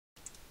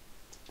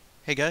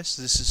Hey guys,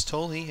 this is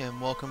Tolly,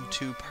 and welcome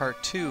to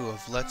part 2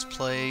 of Let's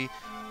Play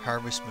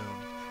Harvest Moon.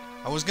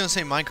 I was gonna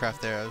say Minecraft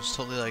there, I was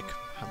totally like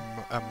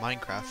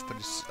Minecraft, but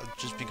it's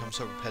just become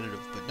so repetitive.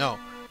 But no,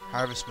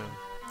 Harvest Moon.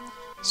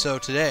 So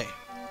today,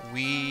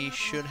 we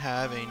should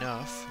have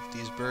enough, if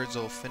these birds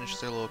will finish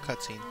their little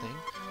cutscene thing,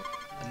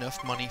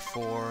 enough money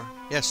for,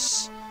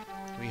 yes,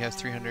 we have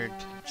 300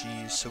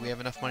 G's, so we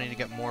have enough money to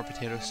get more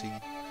potato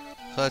seed.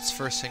 So that's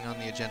first thing on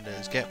the agenda,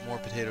 is get more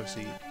potato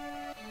seed.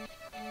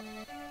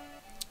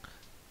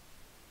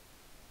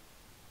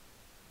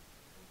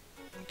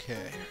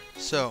 Okay,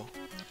 so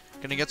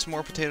gonna get some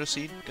more potato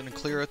seed, gonna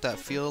clear out that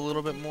field a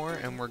little bit more,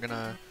 and we're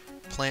gonna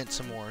plant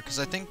some more, because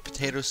I think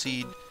potato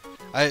seed,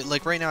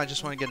 right now I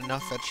just want to get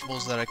enough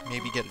vegetables that I can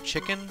maybe get a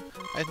chicken.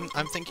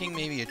 I'm thinking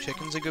maybe a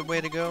chicken's a good way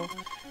to go,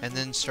 and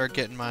then start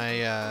getting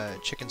my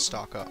chicken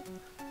stock up.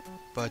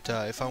 But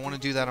if I want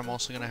to do that, I'm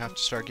also gonna have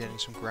to start getting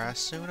some grass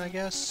soon, I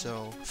guess,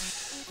 so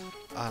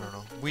I don't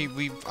know.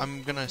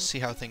 I'm gonna see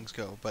how things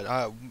go,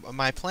 but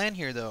my plan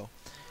here though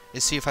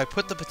is see if I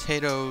put the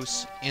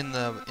potatoes in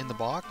the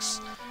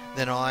box,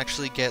 then I'll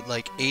actually get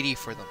like 80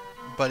 for them.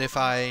 But if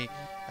I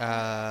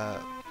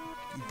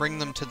bring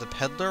them to the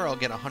peddler, I'll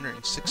get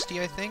 160,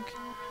 I think,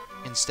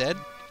 instead.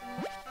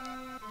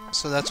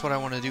 So that's what I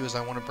want to do, is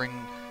I want to bring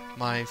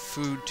my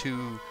food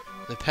to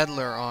the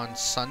peddler on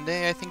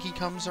Sunday. I think he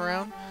comes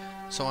around.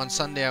 So on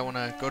Sunday I want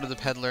to go to the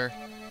peddler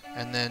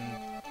and then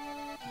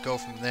go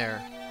from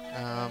there.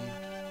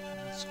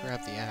 Let's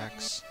grab the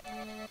axe.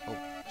 Oh,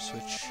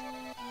 switch.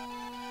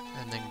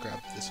 And then grab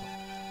this one.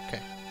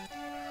 Okay.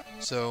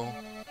 So,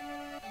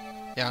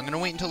 yeah, I'm going to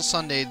wait until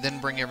Sunday, then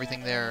bring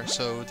everything there.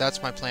 So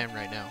that's my plan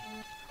right now.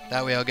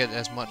 That way I'll get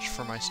as much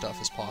for my stuff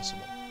as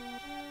possible.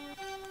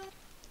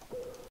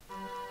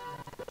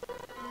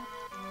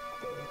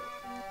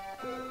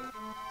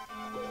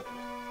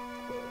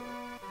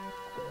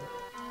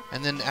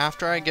 And then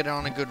after I get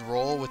on a good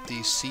roll with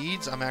these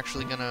seeds, I'm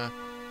actually going to,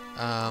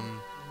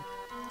 come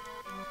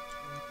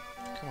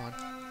on.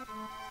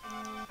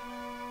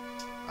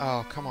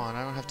 Oh, come on,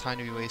 I don't have time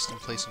to be wasting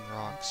placing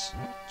rocks.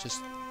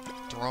 Just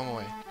throw them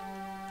away.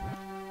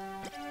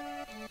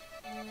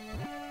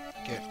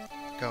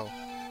 Go.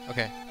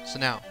 Okay, so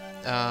now,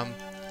 I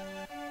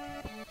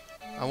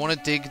want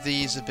to dig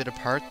these a bit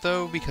apart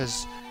though,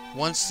 because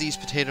once these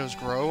potatoes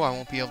grow, I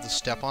won't be able to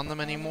step on them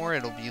anymore.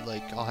 It'll be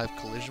like I'll have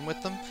collision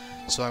with them,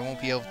 so I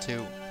won't be able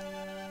to...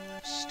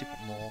 Stupid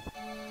mole.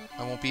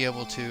 I won't be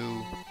able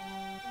to...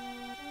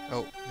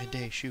 Oh,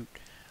 midday, shoot.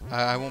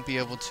 I won't be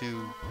able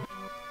to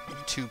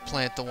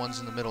plant the ones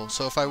in the middle.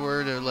 So if I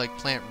were to like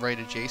plant right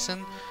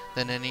adjacent,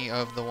 then any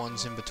of the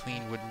ones in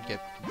between wouldn't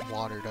get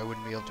watered. I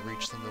wouldn't be able to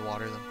reach them to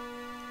water them.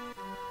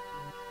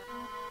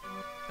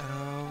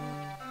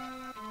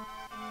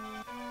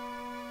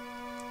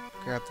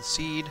 Grab the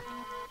seed.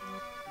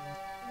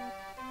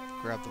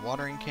 Grab the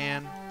watering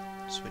can.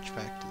 Switch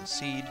back to the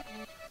seed.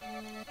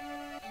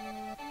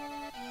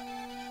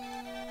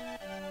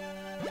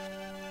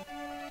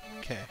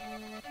 Okay.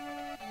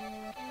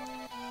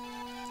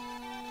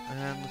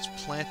 And let's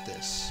plant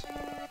this.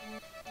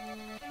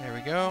 There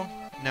we go.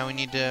 Now we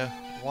need to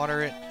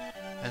water it,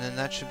 and then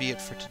that should be it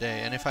for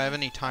today. And if I have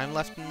any time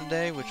left in the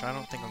day, which I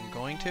don't think I'm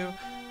going to,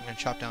 I'm going to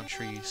chop down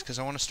trees, because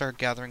I want to start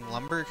gathering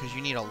lumber, because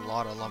you need a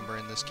lot of lumber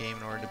in this game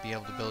in order to be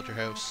able to build your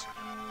house.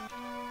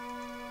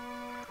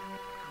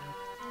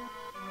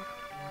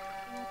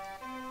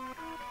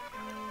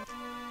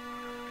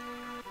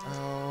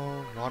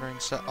 Oh, watering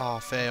stuff. Oh,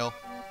 fail.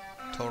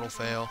 Total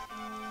fail.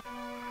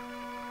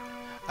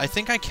 I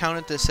think I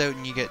counted this out,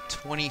 and you get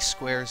 20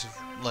 squares of,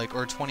 like,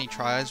 or 20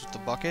 tries with the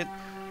bucket.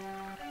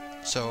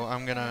 So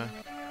I'm gonna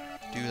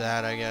do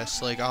that, I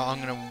guess. Like,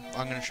 I'm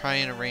gonna try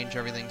and arrange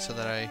everything so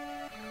that I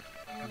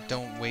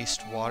don't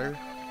waste water.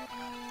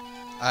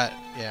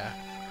 Yeah.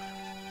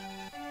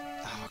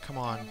 Oh, come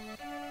on.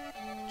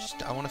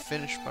 I want to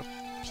finish my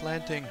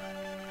planting.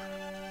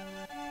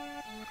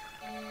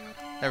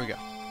 There we go.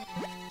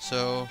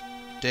 So,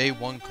 day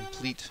 1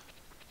 complete.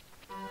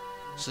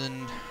 So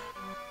then...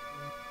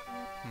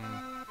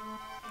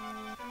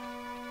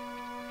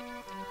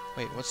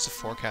 Wait, what's the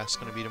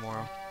forecast going to be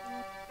tomorrow?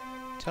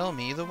 Tell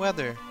me the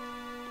weather.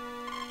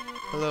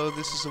 Hello,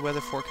 this is the weather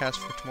forecast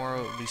for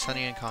tomorrow. It will be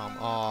sunny and calm.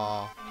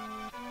 Aww.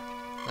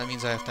 That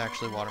means I have to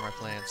actually water my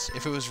plants.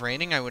 If it was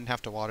raining, I wouldn't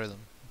have to water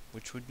them,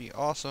 which would be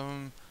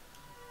awesome.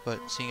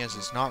 But seeing as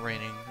it's not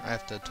raining, I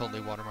have to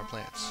totally water my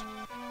plants,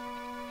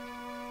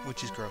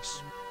 which is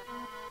gross.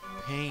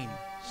 Pain.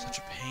 Such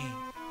a pain.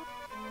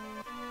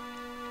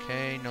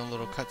 Okay, no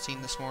little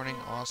cutscene this morning.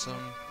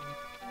 Awesome.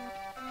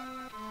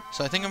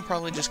 So I think I'm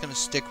probably just going to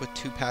stick with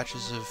 2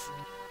 patches of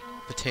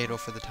potato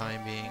for the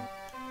time being.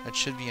 That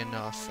should be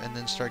enough, and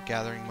then start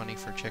gathering money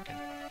for chicken.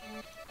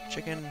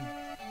 Chicken.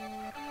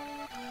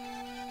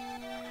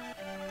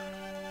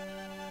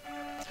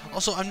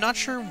 Also, I'm not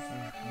sure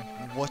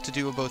what to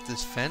do about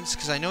this fence,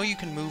 because I know you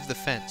can move the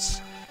fence.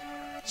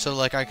 So,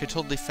 like, I could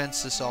totally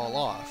fence this all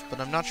off,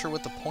 but I'm not sure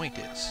what the point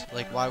is.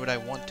 Like, why would I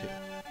want to?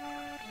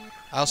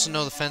 I also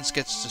know the fence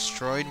gets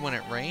destroyed when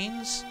it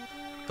rains,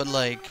 but,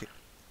 like,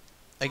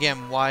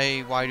 again,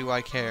 why do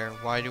I care?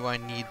 Why do I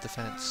need the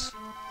fence?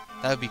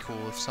 That would be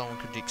cool if someone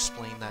could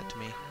explain that to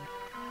me.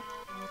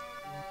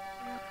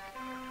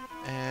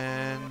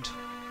 And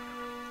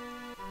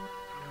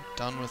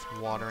done with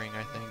watering,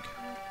 I think.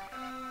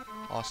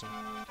 Awesome.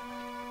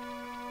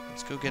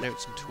 Let's go get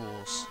out some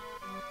tools.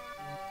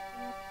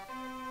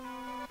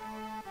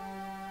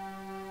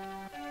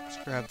 Let's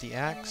grab the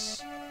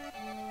axe.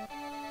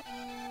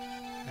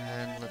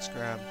 And let's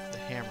grab the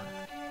hammer.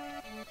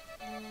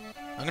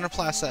 I'm gonna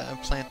plant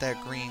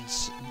that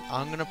greens.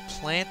 I'm gonna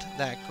plant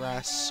that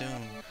grass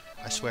soon.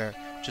 I swear.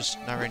 Just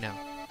not right now.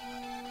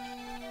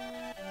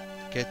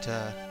 Get,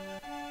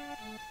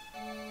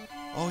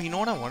 oh, you know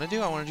what I want to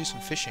do? I want to do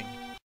some fishing.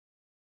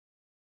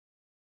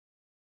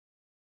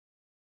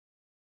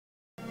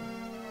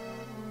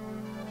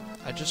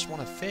 I just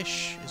want to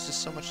fish. Is this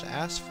so much to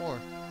ask for?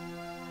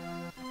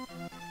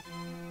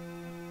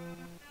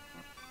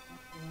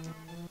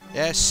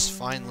 Yes,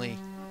 finally.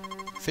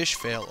 Fish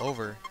fail,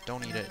 over.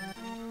 Don't eat it.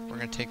 We're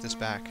gonna take this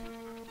back.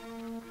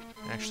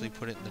 And actually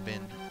put it in the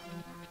bin.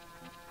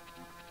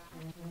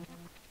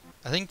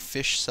 I think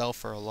fish sell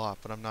for a lot,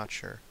 but I'm not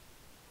sure.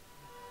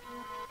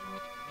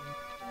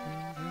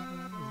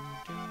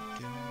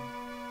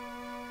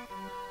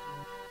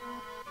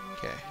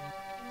 Okay.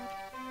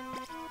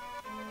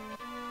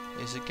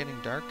 Is it getting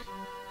dark?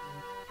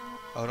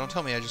 Oh, don't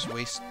tell me I just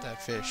wasted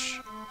that fish.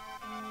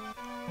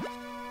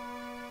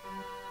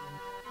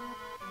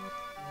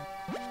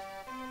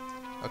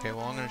 Okay,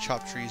 well I'm gonna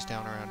chop trees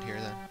down around here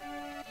then.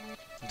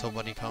 Until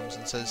Buddy comes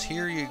and says,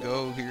 here you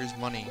go, here's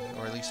money.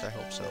 Or at least I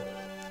hope so.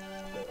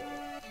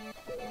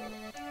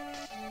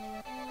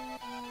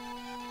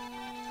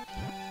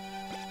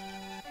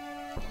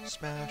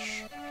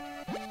 Smash.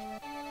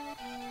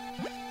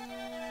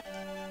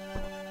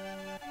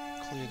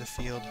 Clear the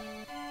field.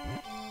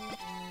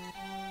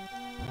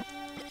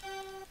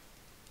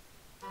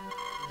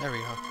 There we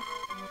go.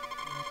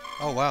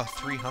 Oh wow,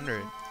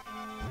 300.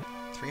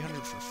 300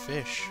 for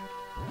fish.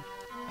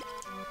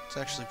 It's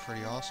actually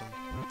pretty awesome.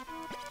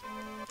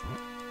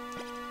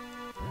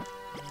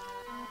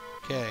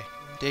 Okay,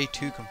 day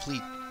 2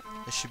 complete.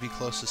 This should be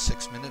close to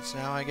 6 minutes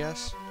now, I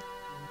guess.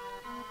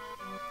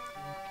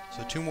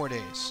 So 2 more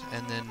days,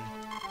 and then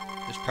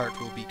this part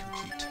will be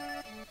complete.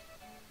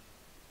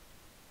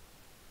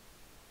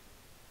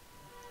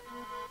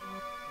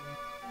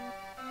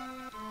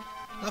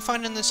 I'm not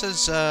finding this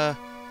as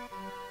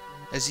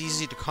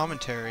easy to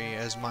commentary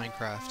as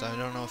Minecraft. I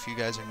don't know if you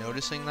guys are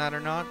noticing that or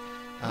not.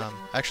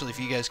 Actually, if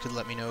you guys could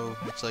let me know,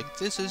 it's like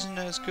this isn't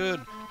as good.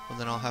 Well,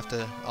 then I'll have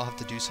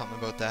to do something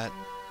about that.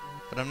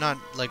 But I'm not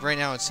like right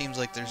now. It seems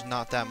like there's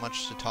not that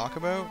much to talk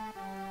about.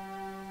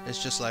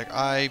 It's just like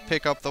I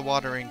pick up the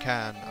watering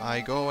can. I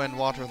go and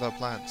water the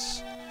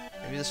plants.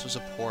 Maybe this was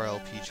a poor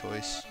LP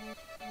choice.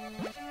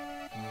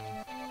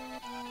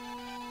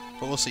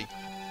 But we'll see.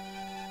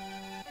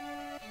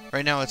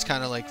 Right now it's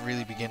kind of like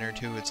really beginner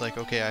too. It's like,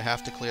 okay, I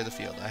have to clear the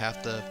field. I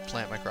have to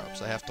plant my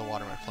crops. I have to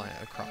water my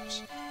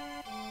crops.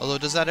 Although,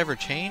 does that ever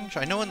change?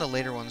 I know in the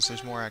later ones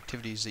there's more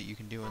activities that you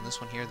can do. In this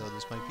one here, though,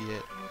 this might be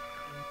it.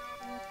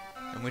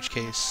 In which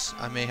case,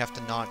 I may have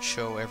to not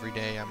show every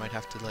day. I might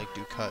have to, like,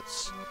 do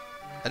cuts.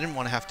 I didn't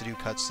want to have to do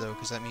cuts, though,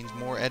 because that means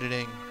more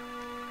editing.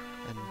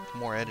 And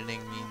more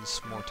editing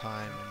means more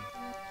time.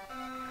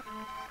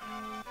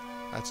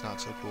 And that's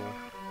not so cool.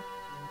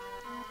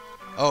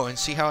 Oh, and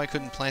see how I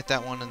couldn't plant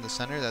that one in the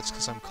center? That's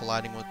because I'm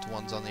colliding with the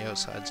ones on the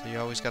outside, so you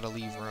always got to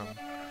leave room.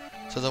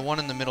 So the one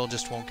in the middle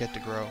just won't get to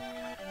grow,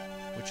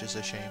 which is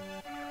a shame.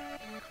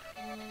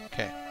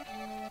 Okay.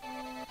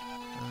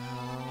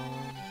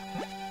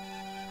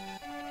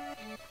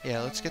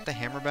 Yeah, let's get the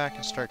hammer back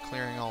and start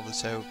clearing all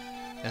this out,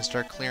 and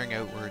start clearing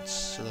outwards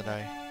so that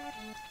I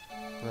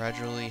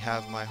gradually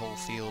have my whole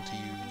field to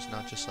use,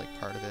 not just like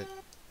part of it.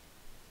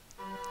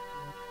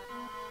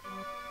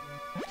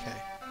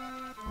 Okay.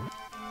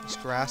 This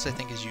grass I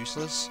think is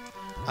useless.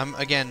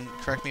 Again,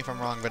 correct me if I'm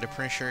wrong, but I'm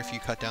pretty sure if you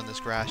cut down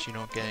this grass you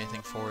don't get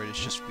anything for it, it's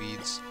just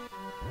weeds.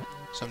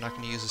 So I'm not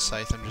going to use a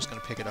scythe, I'm just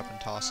going to pick it up and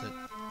toss it.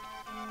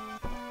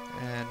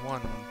 And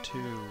 1,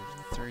 2,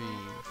 3,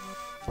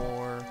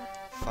 4,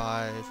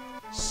 5,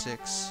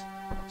 6.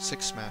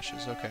 6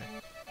 smashes, okay.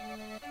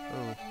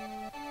 Ooh.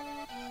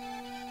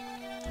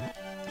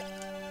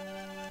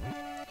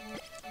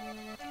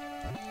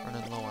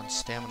 Running low on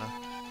stamina.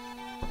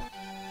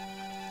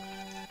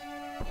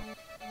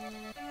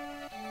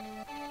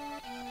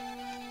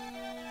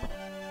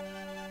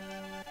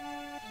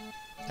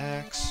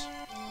 Axe.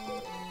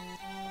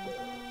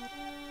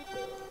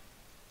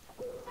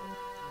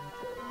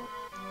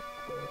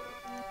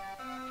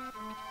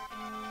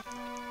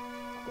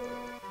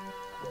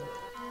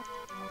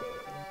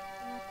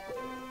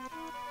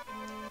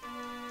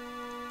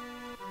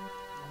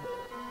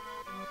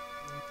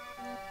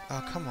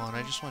 Oh, come on,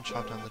 I just want to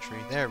chop down the tree.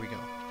 There we go.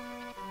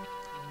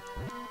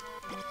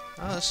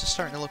 Oh, this is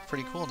starting to look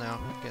pretty cool now.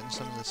 I'm getting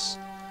some of this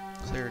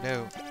cleared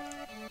out.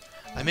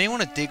 I may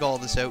want to dig all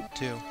this out,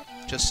 too.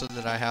 Just so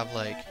that I have,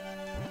 like...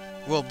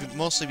 Well,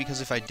 mostly because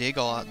if I dig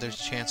all out,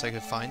 there's a chance I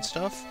could find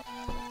stuff.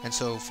 And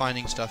so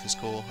finding stuff is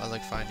cool. I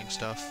like finding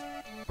stuff.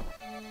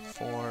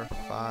 4,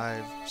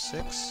 5,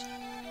 6.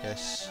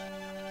 Yes.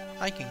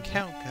 I can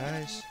count,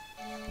 guys.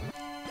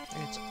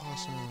 It's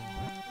awesome.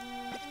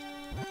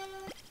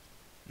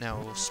 Now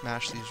we'll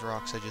smash these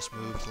rocks I just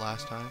moved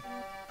last time.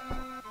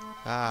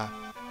 Ah,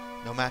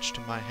 no match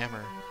to my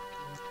hammer.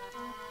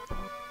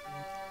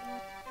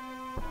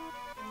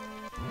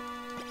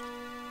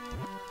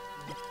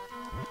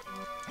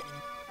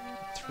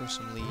 Throw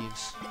some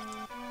leaves.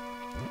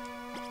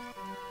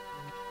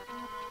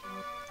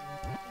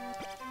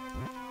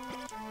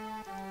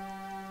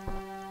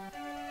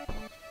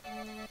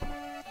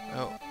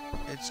 Oh,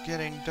 it's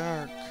getting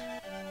dark.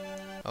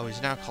 Oh,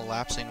 he's now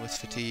collapsing with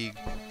fatigue.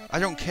 I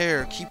don't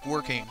care, keep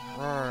working.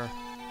 Roar.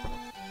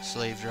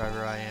 Slave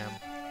driver I am.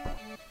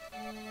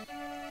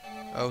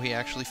 Oh, he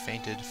actually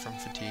fainted from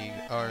fatigue.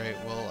 Alright,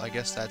 well, I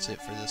guess that's it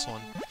for this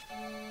one.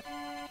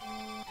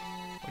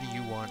 What do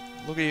you want?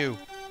 Look at you.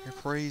 You're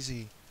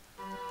crazy.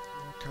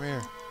 Come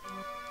here.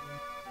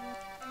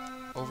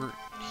 Over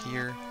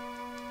here.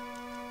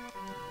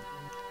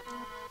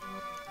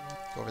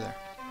 Go over there.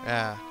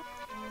 Ah.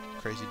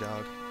 Crazy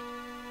dog.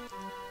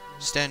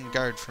 Stand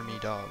guard for me,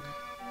 dog.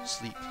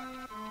 Sleep.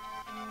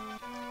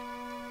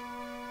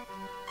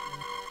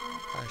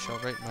 I shall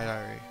write my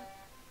diary.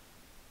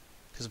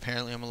 Because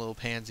apparently I'm a little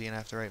pansy and I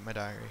have to write my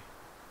diary.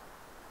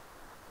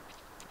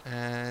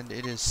 And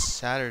it is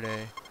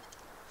Saturday.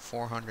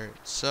 400.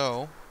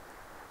 So,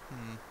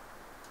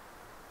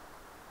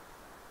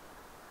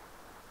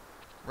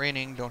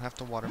 raining, don't have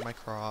to water my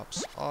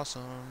crops.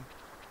 Awesome.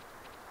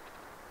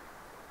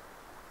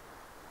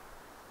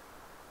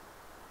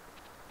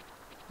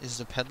 Is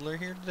the peddler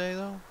here today,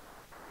 though?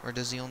 Or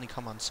does he only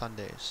come on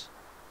Sundays?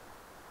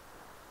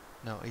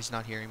 No, he's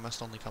not here. He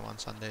must only come on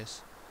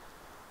Sundays.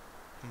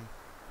 I'm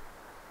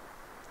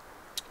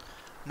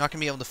not going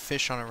to be able to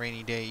fish on a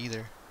rainy day,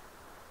 either.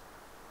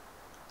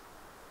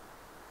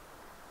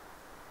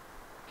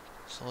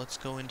 So let's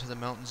go into the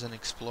mountains and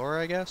explore,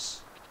 I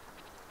guess.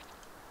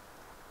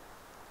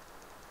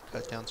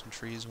 Cut down some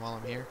trees while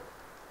I'm here.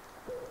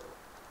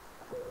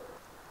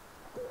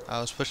 I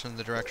was pushing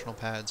the directional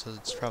pad, so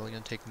it's probably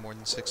going to take more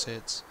than 6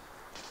 hits.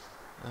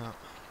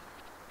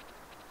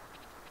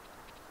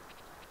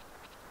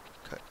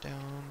 Cut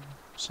down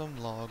some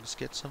logs,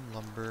 get some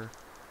lumber.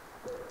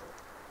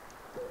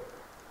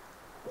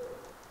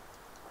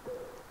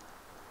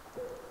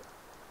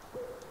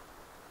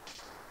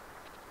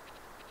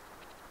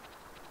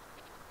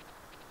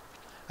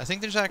 I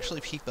think there's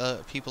actually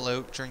people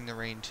out during the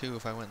rain too.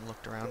 If I went and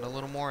looked around a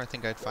little more, I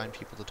think I'd find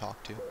people to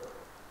talk to.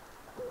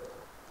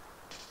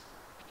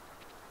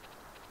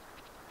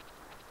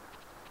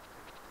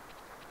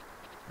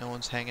 No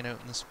one's hanging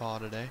out in the spa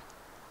today.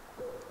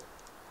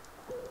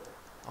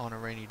 On a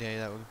rainy day,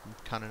 that would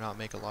kind of not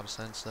make a lot of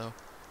sense though.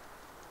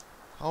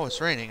 Oh, it's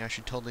raining. I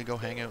should totally go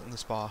hang out in the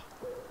spa.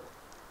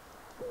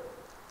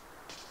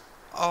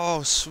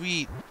 Oh,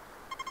 sweet.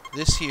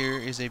 This here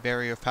is a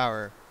Berry of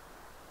Power.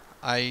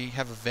 I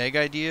have a vague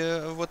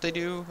idea of what they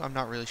do. I'm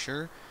not really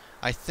sure.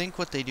 I think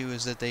what they do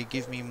is that they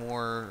give me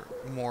more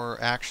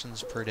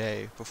actions per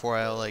day before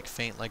I like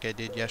faint like I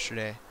did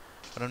yesterday.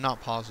 But I'm not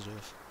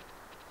positive.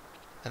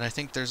 And I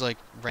think there's like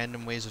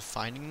random ways of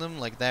finding them.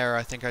 Like there,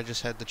 I think I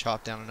just had to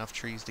chop down enough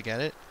trees to get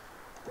it.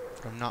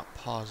 But I'm not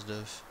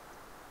positive.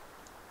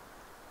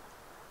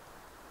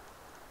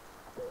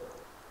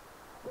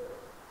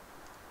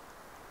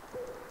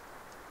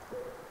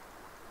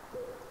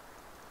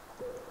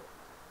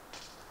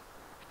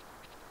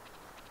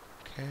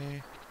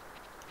 Okay.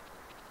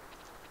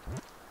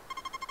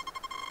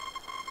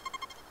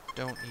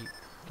 Don't eat.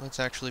 Let's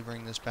actually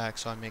bring this back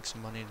so I make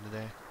some money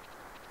today.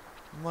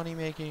 Money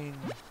making!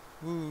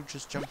 Woo,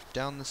 just jump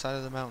down the side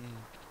of the mountain.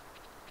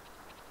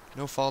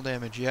 No fall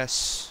damage,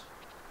 yes.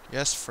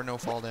 Yes for no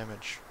fall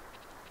damage.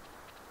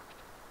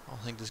 I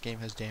don't think this game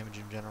has damage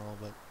in general,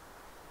 but...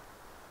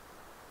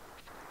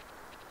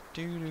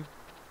 Doo-doo.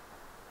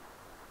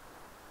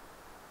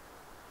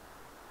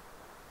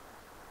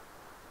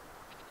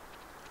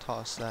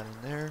 Toss that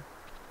in there.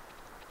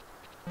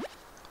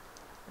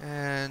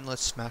 And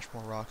let's smash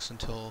more rocks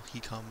until he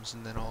comes,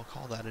 and then I'll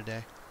call that a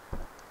day.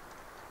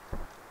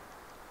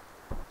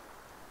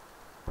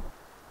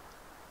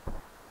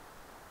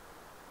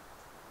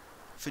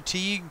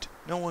 Fatigued?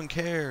 No one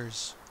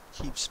cares.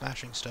 Keep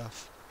smashing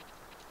stuff.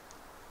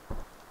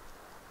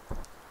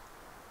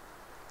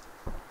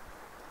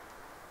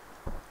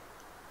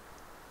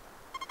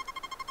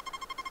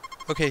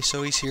 Okay,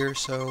 so he's here,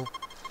 so...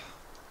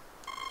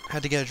 I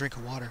had to get a drink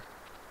of water.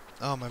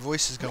 Oh, my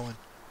voice is going.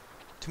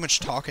 Too much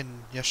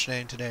talking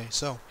yesterday and today,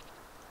 so...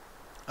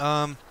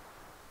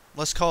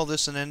 let's call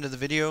this an end of the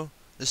video.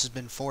 This has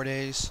been 4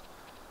 days.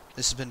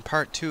 This has been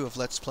part 2 of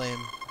Let's Play,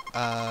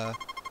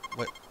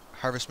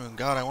 Harvest Moon.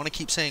 God, I want to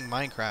keep saying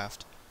Minecraft.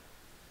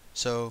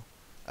 So,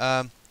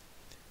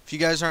 if you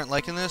guys aren't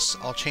liking this,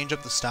 I'll change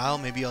up the style.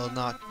 Maybe I'll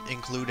not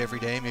include every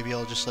day. Maybe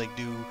I'll just, like,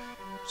 do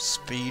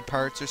speed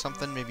parts or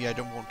something. Maybe I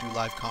won't do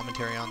live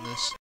commentary on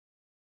this.